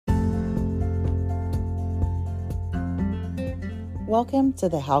Welcome to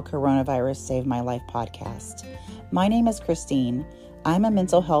the How Coronavirus Saved My Life podcast. My name is Christine. I'm a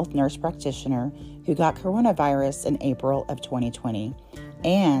mental health nurse practitioner who got coronavirus in April of 2020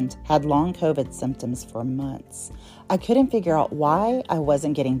 and had long COVID symptoms for months. I couldn't figure out why I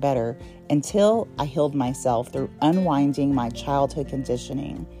wasn't getting better until I healed myself through unwinding my childhood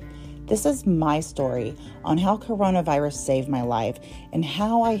conditioning. This is my story on how coronavirus saved my life and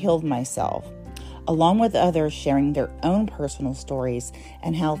how I healed myself, along with others sharing their own personal stories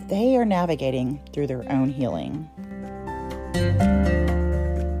and how they are navigating through their own healing.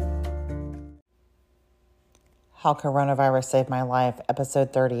 How Coronavirus Saved My Life,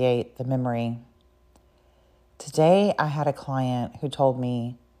 episode 38, The Memory. Today, I had a client who told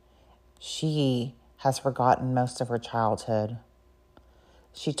me she has forgotten most of her childhood.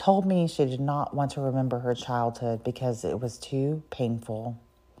 She told me she did not want to remember her childhood because it was too painful.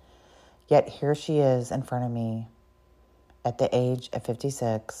 Yet here she is in front of me at the age of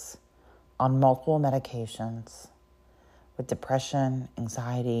 56 on multiple medications with depression,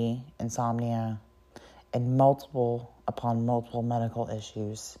 anxiety, insomnia, and multiple medical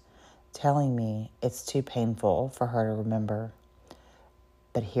issues, telling me it's too painful for her to remember.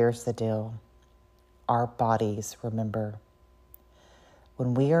 But here's the deal. Our bodies remember.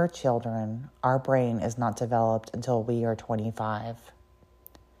 When we are children, our brain is not developed until we are 25.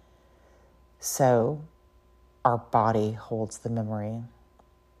 So, our body holds the memory.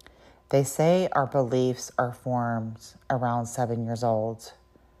 They say our beliefs are formed around 7 years old.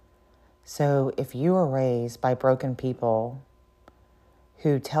 So, if you were raised by broken people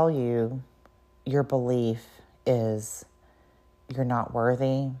who tell you your belief is you're not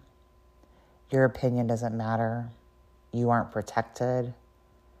worthy, your opinion doesn't matter, you aren't protected,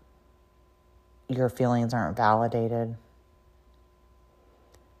 your feelings aren't validated,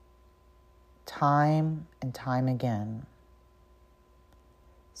 time and time again.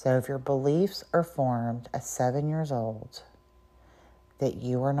 So if your beliefs are formed at 7 years old, that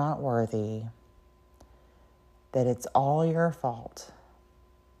you are not worthy, that it's all your fault,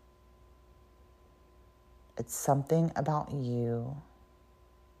 it's something about you,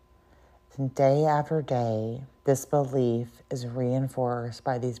 then day after day, this belief is reinforced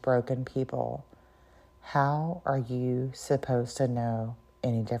by these broken people. How are you supposed to know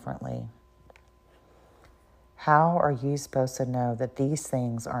any differently? How are you supposed to know that these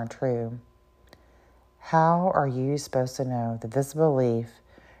things aren't true? How are you supposed to know that this belief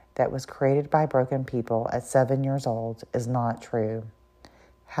that was created by broken people at 7 years old is not true?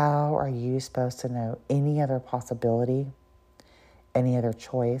 How are you supposed to know any other possibility, any other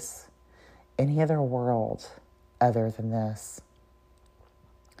choice, any other world other than this?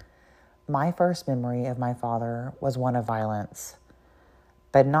 My first memory of my father was one of violence.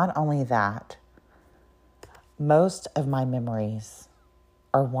 But not only that, most of my memories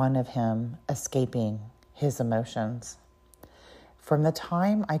are one of him escaping his emotions. From the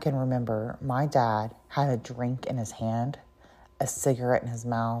time I can remember, my dad had a drink in his hand, a cigarette in his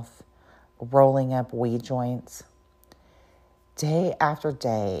mouth, rolling up weed joints. Day after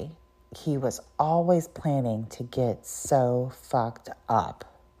day, he was always planning to get so fucked up.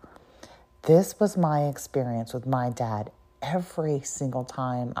 This was my experience with my dad every single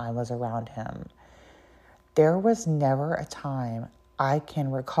time I was around him. There was never a time I can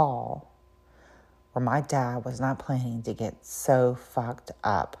recall where my dad was not planning to get so fucked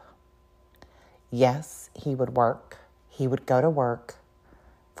up. Yes, he would work. He would go to work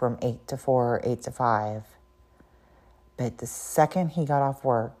from 8 to 4 or 8 to 5. But the second he got off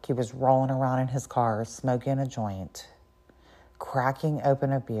work, he was rolling around in his car, smoking a joint, cracking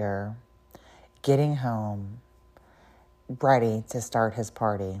open a beer, getting home, ready to start his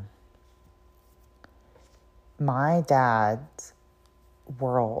party. My dad's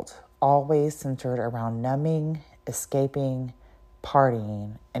world always centered around numbing, escaping,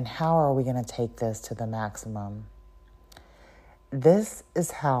 partying, and how are we going to take this to the maximum? This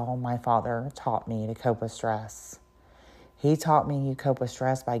is how my father taught me to cope with stress. He taught me you cope with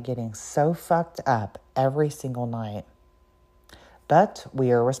stress by getting so fucked up every single night. But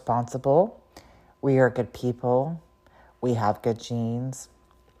we are responsible. We are good people. We have good genes.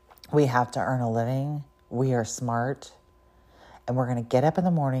 We have to earn a living. We are smart. And we're going to get up in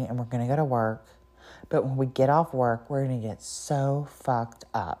the morning and we're going to go to work. But when we get off work, we're going to get so fucked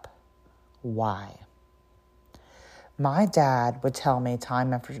up. Why? My dad would tell me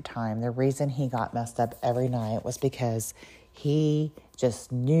time after time the reason he got messed up every night was because he just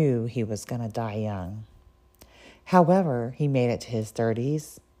knew he was going to die young. However, he made it to his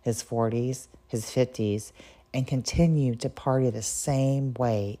 30s, his 40s, his 50s, and continued to party the same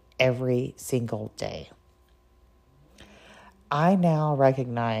way every single day. I now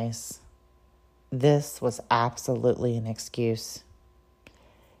recognize this was absolutely an excuse.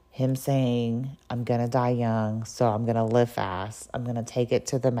 Him saying, I'm going to die young, so I'm going to live fast. I'm going to take it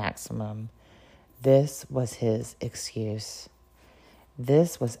to the maximum. This was his excuse.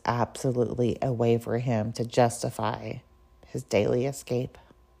 This was absolutely a way for him to justify his daily escape.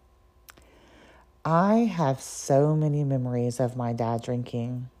 I have so many memories of my dad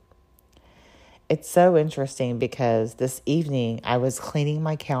drinking. It's so interesting because this evening I was cleaning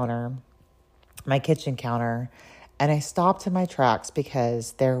my kitchen counter, and I stopped in my tracks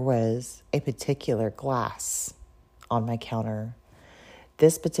because there was a particular glass on my counter.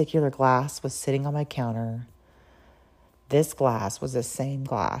 This particular glass was sitting on my counter. This glass was the same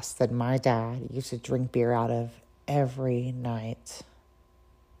glass that my dad used to drink beer out of every night.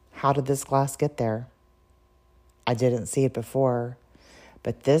 How did this glass get there? I didn't see it before,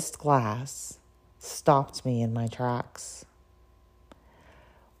 but this glass stopped me in my tracks.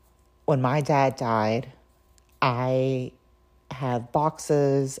 When my dad died, I have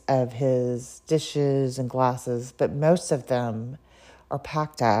boxes of his dishes and glasses, but most of them are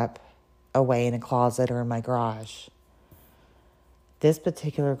packed up away in a closet or in my garage. This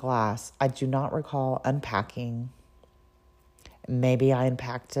particular glass, I do not recall unpacking. Maybe I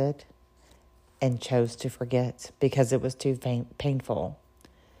unpacked it and chose to forget because it was too painful.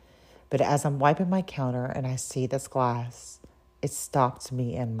 But as I'm wiping my counter and I see this glass, it stopped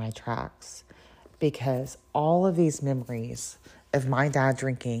me in my tracks because all of these memories of my dad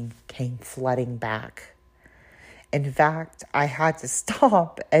drinking came flooding back. In fact, I had to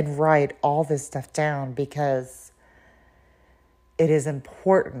stop and write all this stuff down because it is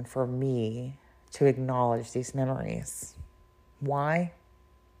important for me to acknowledge these memories. Why?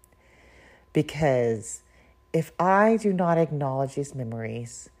 Because if I do not acknowledge these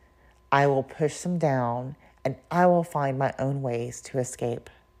memories, I will push them down and I will find my own ways to escape.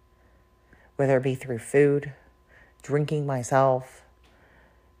 Whether it be through food, drinking myself,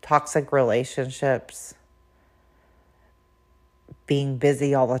 toxic relationships, being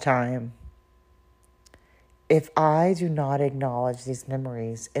busy all the time. If I do not acknowledge these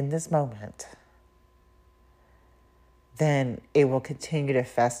memories in this moment, then it will continue to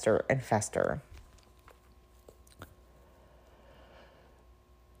fester and fester.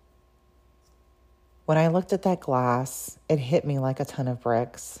 When I looked at that glass, it hit me like a ton of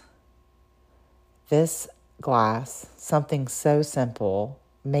bricks. This glass, something so simple,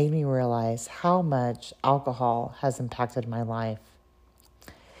 made me realize how much alcohol has impacted my life.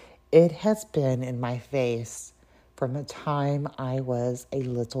 It has been in my face from the time I was a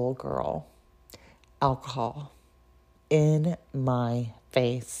little girl. Alcohol in my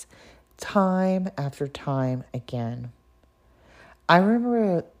face, time after time again. I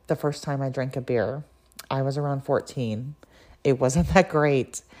remember the first time I drank a beer. I was around 14. It wasn't that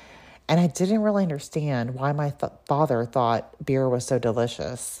great. And I didn't really understand why my father thought beer was so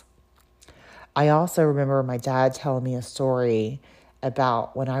delicious. I also remember my dad telling me a story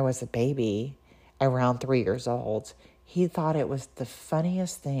about when I was a baby, around 3 years old. He thought it was the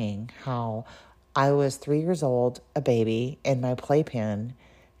funniest thing how I was 3 years old, a baby, in my playpen,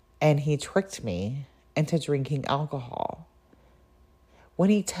 and he tricked me into drinking alcohol. When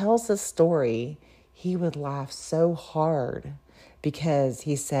he tells this story, he would laugh so hard because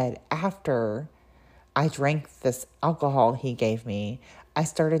he said, after I drank this alcohol he gave me, I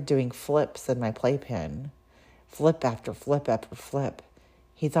started doing flips in my playpen, flip after flip after flip.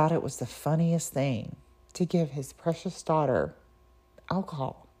 He thought it was the funniest thing to give his precious daughter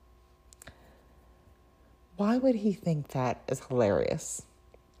alcohol. Why would he think that is hilarious?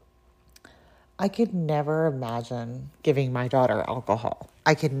 I could never imagine giving my daughter alcohol.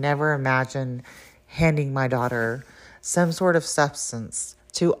 I could never imagine handing my daughter some sort of substance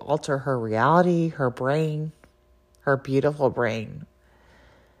to alter her reality, her brain, her beautiful brain.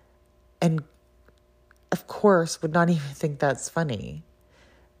 And of course, would not even think that's funny.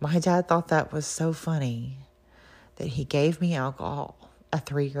 My dad thought that was so funny that he gave me alcohol at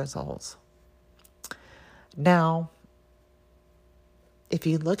 3 years old. Now, if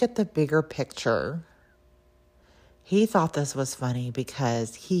you look at the bigger picture, he thought this was funny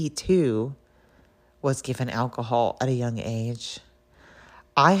because he too was given alcohol at a young age.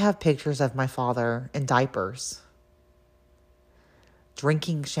 I have pictures of my father in diapers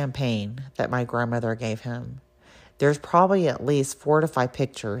drinking champagne that my grandmother gave him. There's probably at least 4 to 5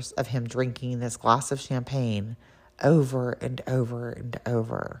 pictures of him drinking this glass of champagne over and over and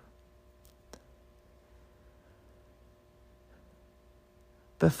over.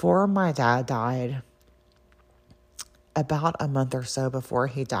 Before my dad died, about a month or so before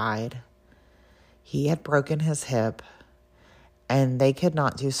he died, he had broken his hip And they could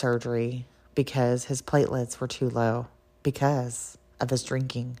not do surgery because his platelets were too low because of his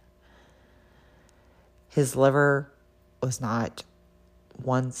drinking. His liver was not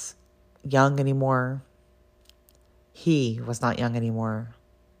once young anymore. He was not young anymore.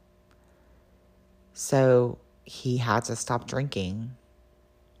 So he had to stop drinking.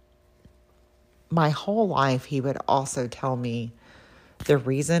 My whole life, he would also tell me the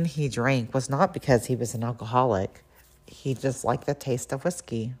reason he drank was not because he was an alcoholic. He just liked the taste of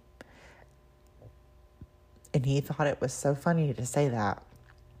whiskey. And he thought it was so funny to say that.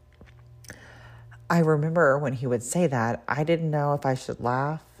 I remember when he would say that, I didn't know if I should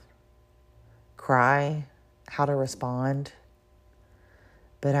laugh, cry, how to respond.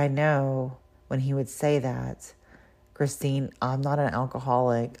 But I know when he would say that, Christine, I'm not an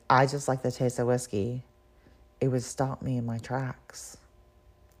alcoholic. I just like the taste of whiskey. It would stop me in my tracks.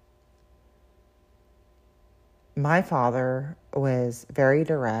 My father was very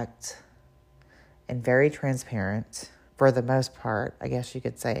direct and very transparent for the most part, I guess you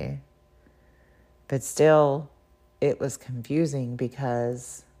could say. But still, it was confusing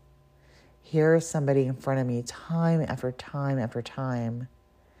because here is somebody in front of me time after time after time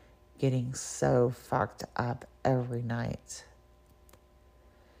getting so fucked up every night.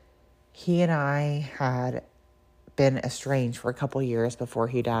 He and I had been estranged for a couple years before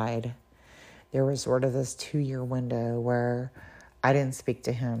he died. There was sort of this 2-year window where I didn't speak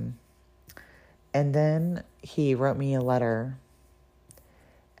to him. And then he wrote me a letter.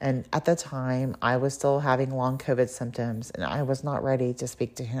 And at the time, I was still having long COVID symptoms, and I was not ready to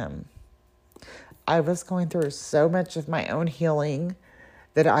speak to him. I was going through so much of my own healing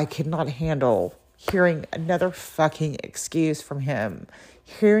that I could not handle hearing another fucking excuse from him,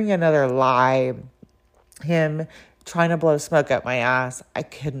 hearing another lie, him trying to blow smoke up my ass. I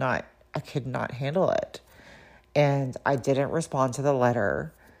could not handle it. And I didn't respond to the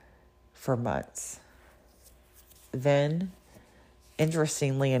letter for months. Then,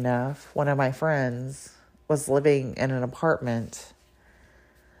 interestingly enough, one of my friends was living in an apartment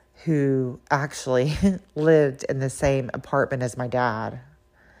who actually lived in the same apartment as my dad.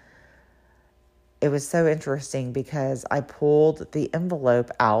 It was so interesting because I pulled the envelope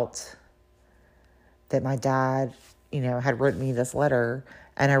out that my dad, had written me this letter,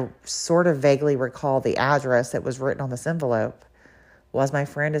 and I sort of vaguely recall the address that was written on this envelope. Well, as my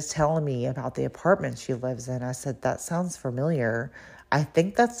friend is telling me about the apartment she lives in, I said, that sounds familiar. I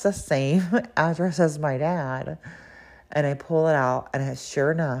think that's the same address as my dad. And I pull it out, and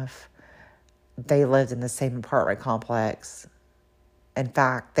sure enough, they lived in the same apartment complex. In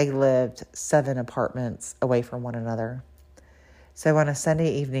fact, they lived 7 apartments away from one another. So on a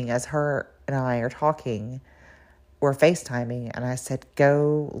Sunday evening, as her and I are talking, we're FaceTiming, and I said,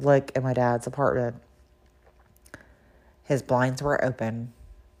 go look at my dad's apartment. His blinds were open.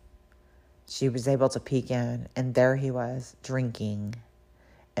 She was able to peek in, and there he was, drinking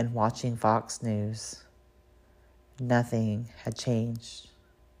and watching Fox News. Nothing had changed.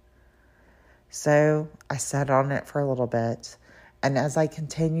 So I sat on it for a little bit, and as I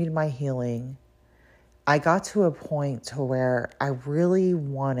continued my healing, I got to a point to where I really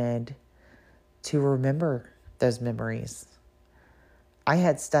wanted to remember those memories. I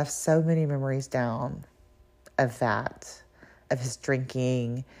had stuffed so many memories down of that, of his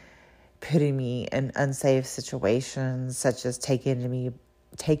drinking, putting me in unsafe situations, such as taking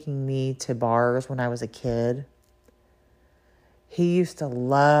me to bars when I was a kid. He used to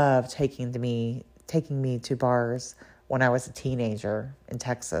love taking me to bars when I was a teenager in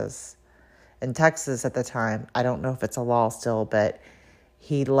Texas. In Texas at the time, I don't know if it's a law still, but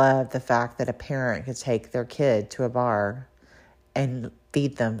he loved the fact that a parent could take their kid to a bar and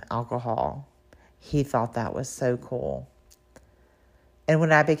feed them alcohol. He thought that was so cool. And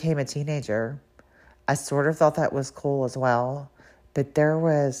when I became a teenager, I sort of thought that was cool as well. But there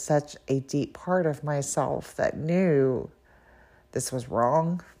was such a deep part of myself that knew this was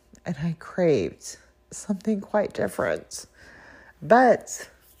wrong, and I craved something quite different. But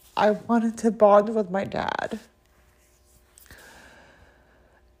I wanted to bond with my dad.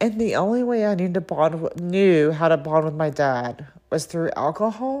 And the only way I knew how to bond with my dad was through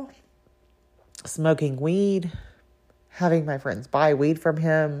alcohol, smoking weed, having my friends buy weed from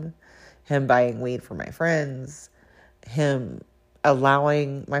him buying weed for my friends, him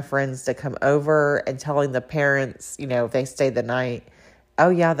allowing my friends to come over and telling the parents, if they stayed the night, oh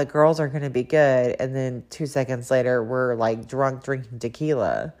yeah, the girls are going to be good. And then 2 seconds later, we're like drunk drinking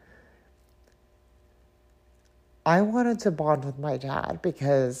tequila. I wanted to bond with my dad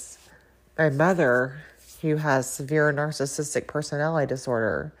because my mother, who has severe narcissistic personality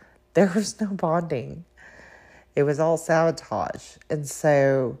disorder, there was no bonding. It was all sabotage. And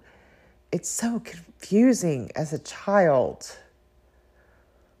so it's so confusing as a child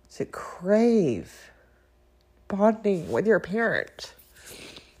to crave bonding with your parent,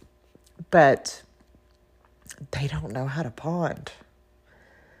 but they don't know how to bond.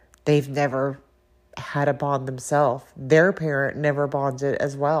 They've never had a bond themselves. Their parent never bonded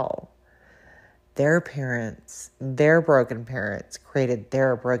as well. Their parents, their broken parents, created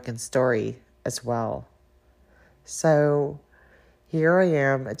their broken story as well. So here I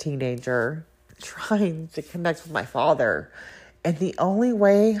am, a teenager, trying to connect with my father. And the only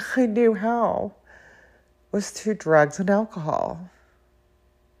way I knew how was through drugs and alcohol.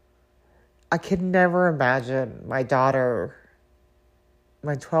 I could never imagine my daughter,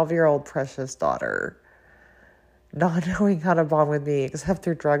 my 12-year-old precious daughter, not knowing how to bond with me except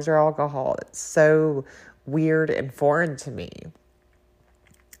through drugs or alcohol. It's so weird and foreign to me.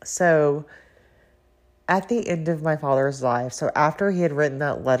 So at the end of my father's life, so after he had written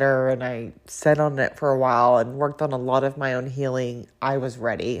that letter and I sat on it for a while and worked on a lot of my own healing, I was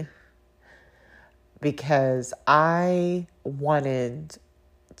ready because I wanted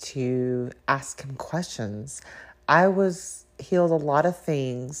to ask him questions. I was healed a lot of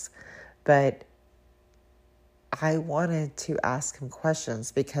things, but I wanted to ask him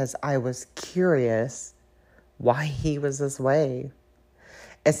questions because I was curious why he was this way.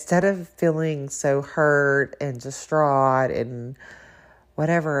 Instead of feeling so hurt and distraught and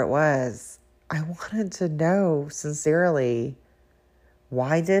whatever it was, I wanted to know sincerely,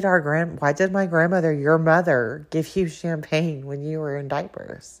 why did my grandmother, your mother, give you champagne when you were in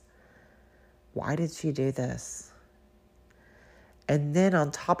diapers? Why did she do this? And then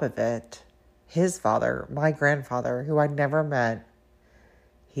on top of it, his father, my grandfather, who I never met,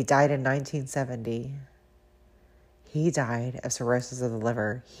 he died in 1970. He died of cirrhosis of the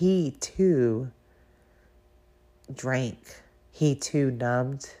liver. He too drank. He too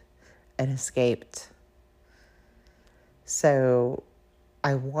numbed and escaped. So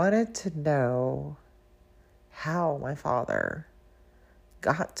I wanted to know how my father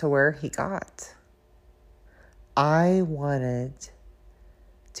got to where he got. I wanted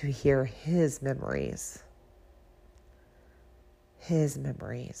to hear his memories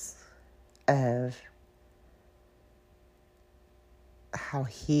of how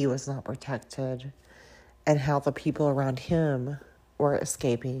he was not protected and how the people around him were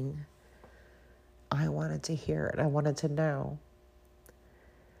escaping. I wanted to hear it. I wanted to know.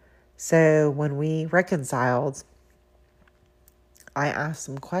 So when we reconciled, I asked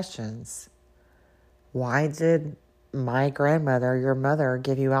some questions. Why did my grandmother, your mother,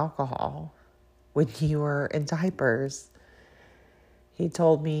 give you alcohol when you were in diapers? He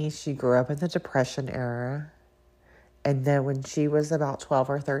told me she grew up in the Depression era. And then when she was about 12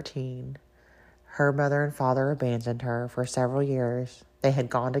 or 13, her mother and father abandoned her for several years. They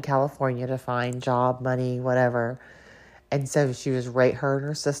had gone to California to find job, money, whatever. And so her and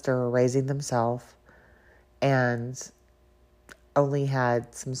her sister were raising themselves and only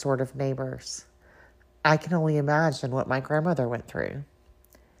had some sort of neighbors. I can only imagine what my grandmother went through.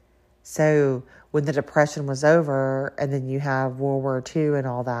 So when the Depression was over and then you have World War II and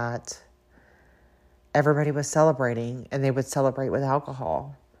all that, everybody was celebrating, and they would celebrate with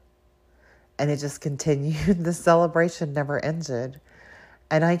alcohol. And it just continued. The celebration never ended.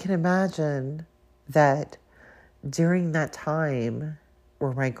 And I can imagine that during that time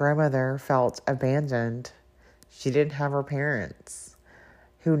where my grandmother felt abandoned, she didn't have her parents.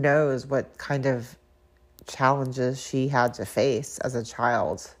 Who knows what kind of challenges she had to face as a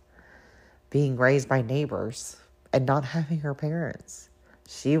child, being raised by neighbors and not having her parents.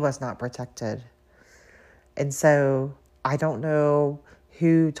 She was not protected. And so I don't know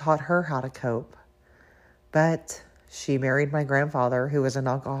who taught her how to cope, but she married my grandfather, who was an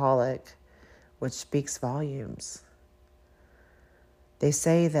alcoholic, which speaks volumes. They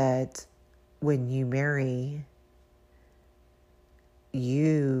say that when you marry,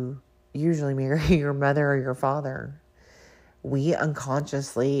 you usually marry your mother or your father. We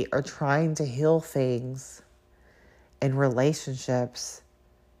unconsciously are trying to heal things in relationships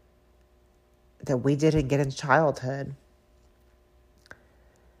that we didn't get in childhood.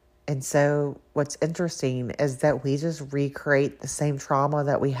 And so what's interesting is that we just recreate the same trauma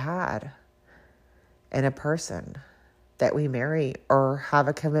that we had in a person that we marry or have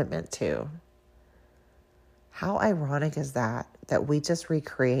a commitment to. How ironic is that we just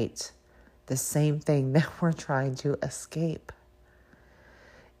recreate the same thing that we're trying to escape?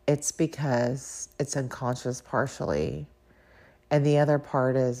 It's because it's unconscious partially. And the other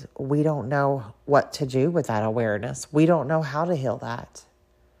part is we don't know what to do with that awareness. We don't know how to heal that.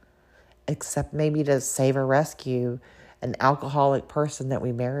 except maybe to save or rescue an alcoholic person that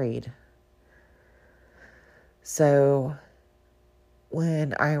we married. So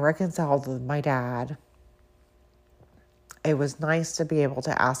when I reconciled with my dad, it was nice to be able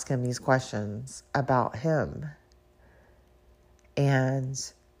to ask him these questions about him. And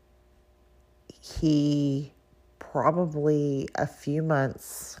he, probably a few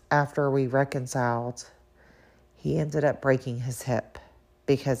months after we reconciled, he ended up breaking his hip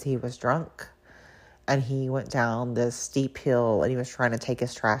because he was drunk and he went down this steep hill and he was trying to take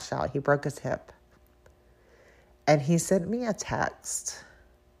his trash out. He broke his hip. And he sent me a text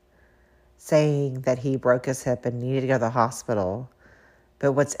saying that he broke his hip and needed to go to the hospital.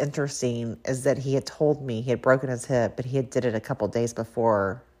 But what's interesting is that he had told me he had broken his hip, but he had did it a couple days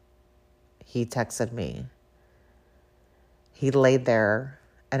before he texted me. He laid there,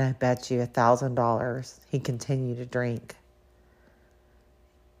 and I bet you $1,000 he continued to drink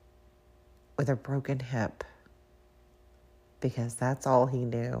with a broken hip because that's all he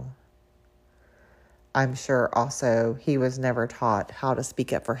knew. I'm sure also he was never taught how to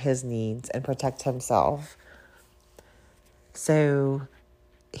speak up for his needs and protect himself. So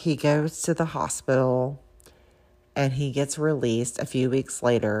he goes to the hospital and he gets released a few weeks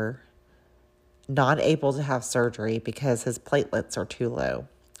later, not able to have surgery because his platelets are too low,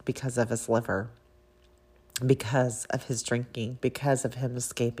 because of his liver, because of his drinking, because of him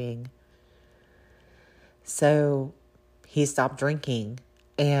escaping. So he stopped drinking.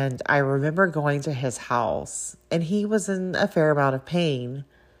 And I remember going to his house, and he was in a fair amount of pain,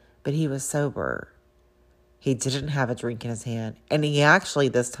 but he was sober. He didn't have a drink in his hand. And he actually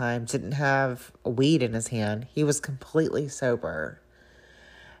this time didn't have weed in his hand. He was completely sober.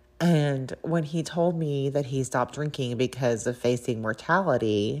 And when he told me that he stopped drinking because of facing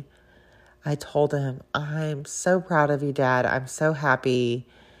mortality, I told him, I'm so proud of you, Dad. I'm so happy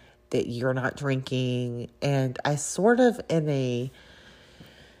that you're not drinking. And I sort of, in a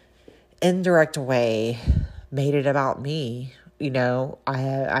indirect way, made it about me. You know,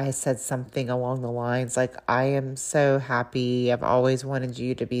 I said something along the lines like, I am so happy. I've always wanted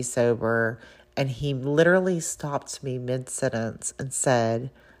you to be sober. And he literally stopped me mid-sentence and said,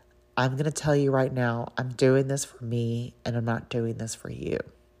 I'm going to tell you right now, I'm doing this for me and I'm not doing this for you.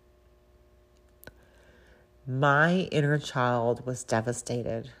 My inner child was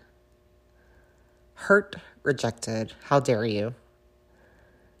devastated, hurt, rejected. How dare you?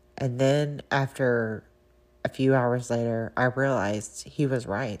 And then after a few hours later, I realized he was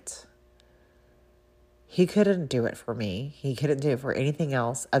right. He couldn't do it for me. He couldn't do it for anything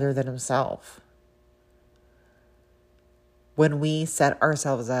else other than himself. When we set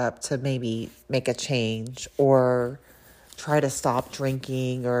ourselves up to maybe make a change or try to stop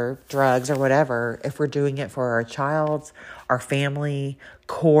drinking or drugs or whatever, if we're doing it for our child, our family,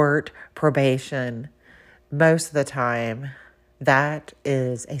 court, probation, most of the time, that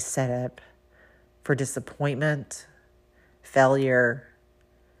is a setup for disappointment, failure,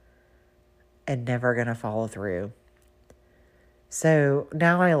 and never going to follow through. So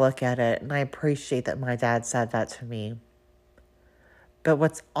now I look at it and I appreciate that my dad said that to me. But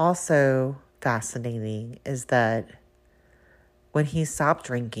what's also fascinating is that when he stopped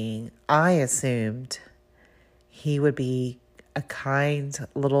drinking, I assumed he would be a kind,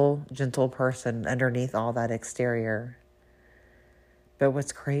 little, gentle person underneath all that exterior. But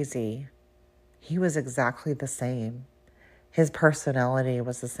what's crazy, he was exactly the same. His personality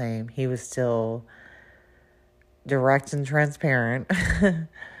was the same. He was still direct and transparent,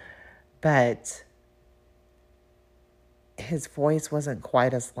 but his voice wasn't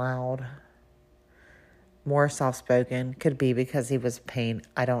quite as loud. More soft-spoken. Could be because he was in pain.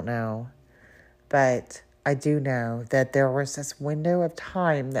 I don't know. But I do know that there was this window of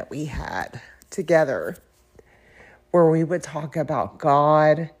time that we had together where we would talk about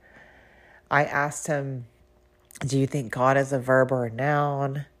God. I asked him, do you think God is a verb or a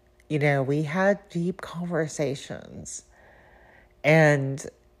noun? You know, we had deep conversations. And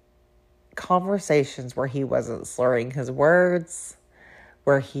conversations where he wasn't slurring his words,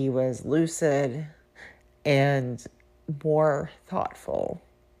 where he was lucid and more thoughtful.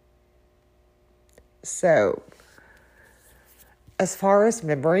 So, as far as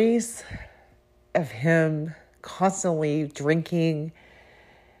memories of him constantly drinking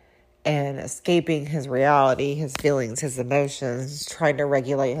and escaping his reality, his feelings, his emotions, trying to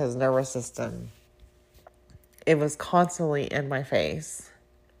regulate his nervous system, it was constantly in my face.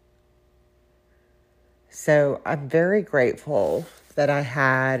 So I'm very grateful that I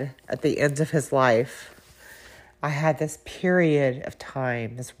had, at the end of his life, I had this period of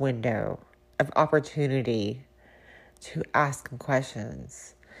time, this window of opportunity to ask him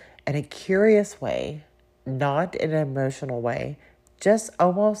questions in a curious way, not in an emotional way, just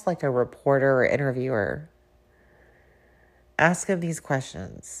almost like a reporter or interviewer. Ask him these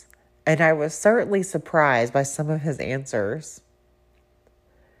questions. And I was certainly surprised by some of his answers.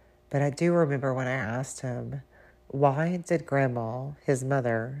 But I do remember when I asked him, why did Grandma, his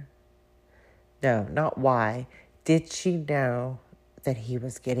mother, no, not why, did she know that he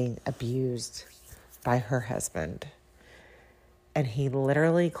was getting abused by her husband? And he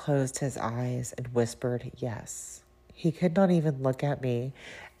literally closed his eyes and whispered, yes. He could not even look at me.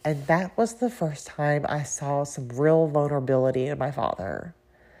 And that was the first time I saw some real vulnerability in my father.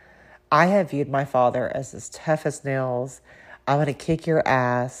 I have viewed my father as tough as nails. I'm going to kick your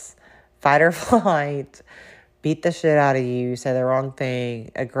ass, fight or flight, beat the shit out of you, say the wrong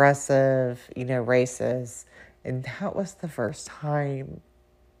thing, aggressive, racist. And that was the first time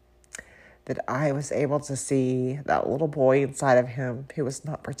that I was able to see that little boy inside of him who was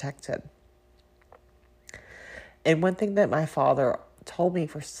not protected. And one thing that my father told me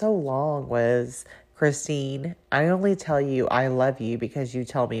for so long was, Christine, I only tell you I love you because you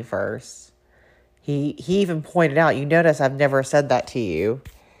tell me first. He even pointed out, you notice I've never said that to you.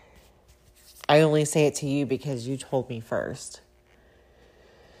 I only say it to you because you told me first.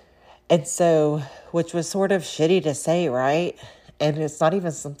 And so, which was sort of shitty to say, right? And it's not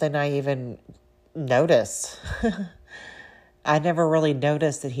even something I even noticed. I never really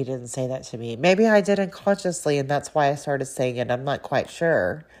noticed that he didn't say that to me. Maybe I did unconsciously, and that's why I started saying it. I'm not quite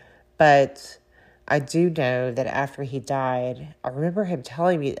sure. But I do know that after he died, I remember him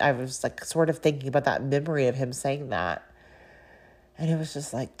telling me, I was like sort of thinking about that memory of him saying that. And it was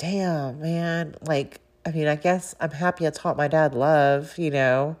just like, damn, man. Like, I mean, I guess I'm happy I taught my dad love,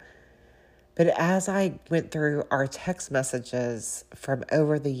 But as I went through our text messages from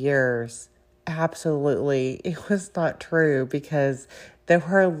over the years, absolutely, it was not true, because there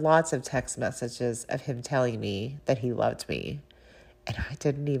were lots of text messages of him telling me that he loved me. And I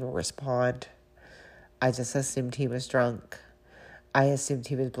didn't even respond. I just assumed he was drunk. I assumed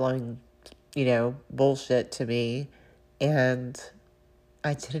he was blowing, bullshit to me. And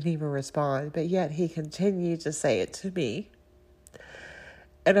I didn't even respond. But yet he continued to say it to me.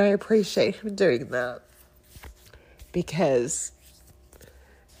 And I appreciate him doing that, because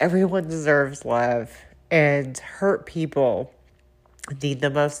everyone deserves love, and hurt people need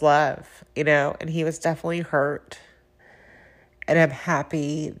the most love, and he was definitely hurt. And I'm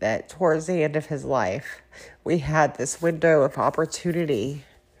happy that towards the end of his life, we had this window of opportunity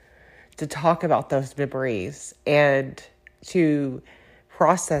to talk about those memories and to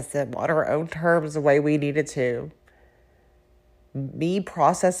process them on our own terms the way we needed to. Me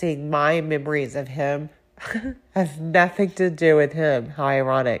processing my memories of him has nothing to do with him. How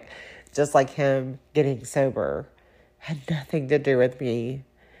ironic. Just like him getting sober had nothing to do with me.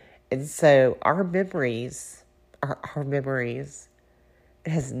 And so our memories are our memories.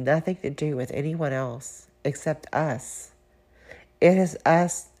 It has nothing to do with anyone else except us. It is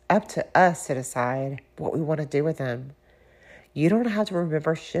up to us to decide what we want to do with them. You don't have to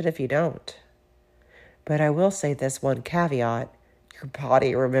remember shit if you don't. But I will say this one caveat. Your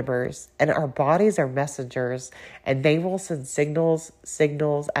body remembers, and our bodies are messengers, and they will send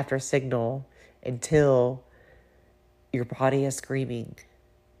signals after signal until your body is screaming.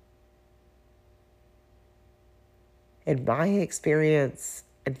 In my experience,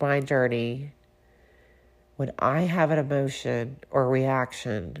 in my journey, when I have an emotion or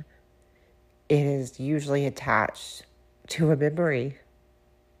reaction, it is usually attached to a memory.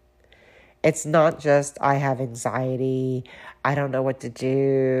 It's not just I have anxiety, I don't know what to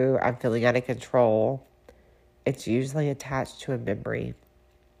do, I'm feeling out of control. It's usually attached to a memory.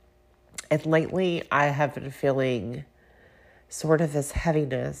 And lately, I have been feeling sort of this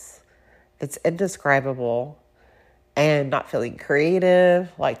heaviness that's indescribable, and not feeling creative.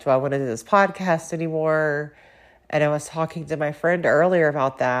 Like, do I want to do this podcast anymore? And I was talking to my friend earlier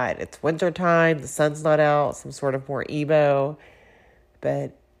about that. It's wintertime, the sun's not out, some sort of more emo.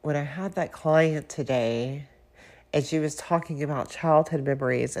 But when I had that client today, and she was talking about childhood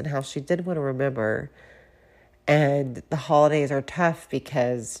memories and how she did want to remember, and the holidays are tough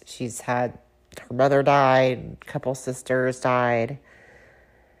because she's had her mother died, a couple sisters died.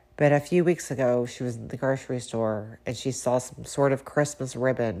 But a few weeks ago, she was in the grocery store and she saw some sort of Christmas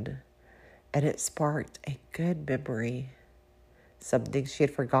ribbon, and it sparked a good memory, something she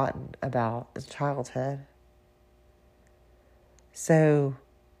had forgotten about in childhood. So,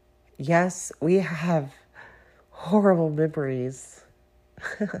 yes, we have horrible memories.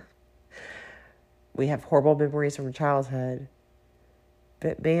 We have horrible memories from childhood.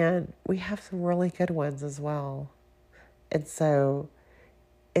 But man, we have some really good ones as well. And so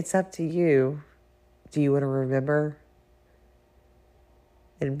it's up to you. Do you want to remember?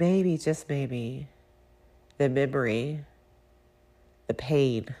 And maybe, just maybe, the memory, the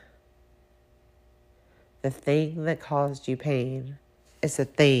pain, the thing that caused you pain is the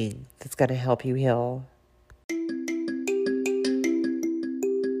thing that's going to help you heal.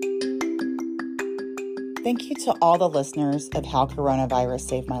 Thank you to all the listeners of How Coronavirus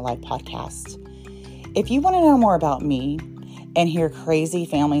Saved My Life podcast. If you want to know more about me and hear crazy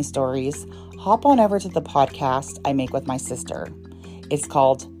family stories, hop on over to the podcast I make with my sister. It's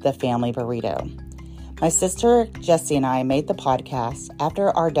called The Family Burrito. My sister, Jessie, and I made the podcast after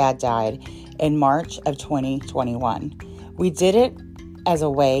our dad died in March of 2021. We did it as a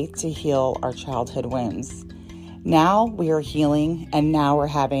way to heal our childhood wounds. Now we are healing, and now we're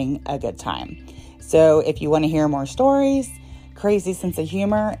having a good time. So if you want to hear more stories, crazy sense of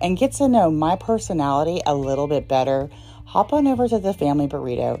humor, and get to know my personality a little bit better, hop on over to The Family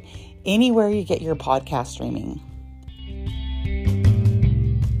Burrito, anywhere you get your podcast streaming.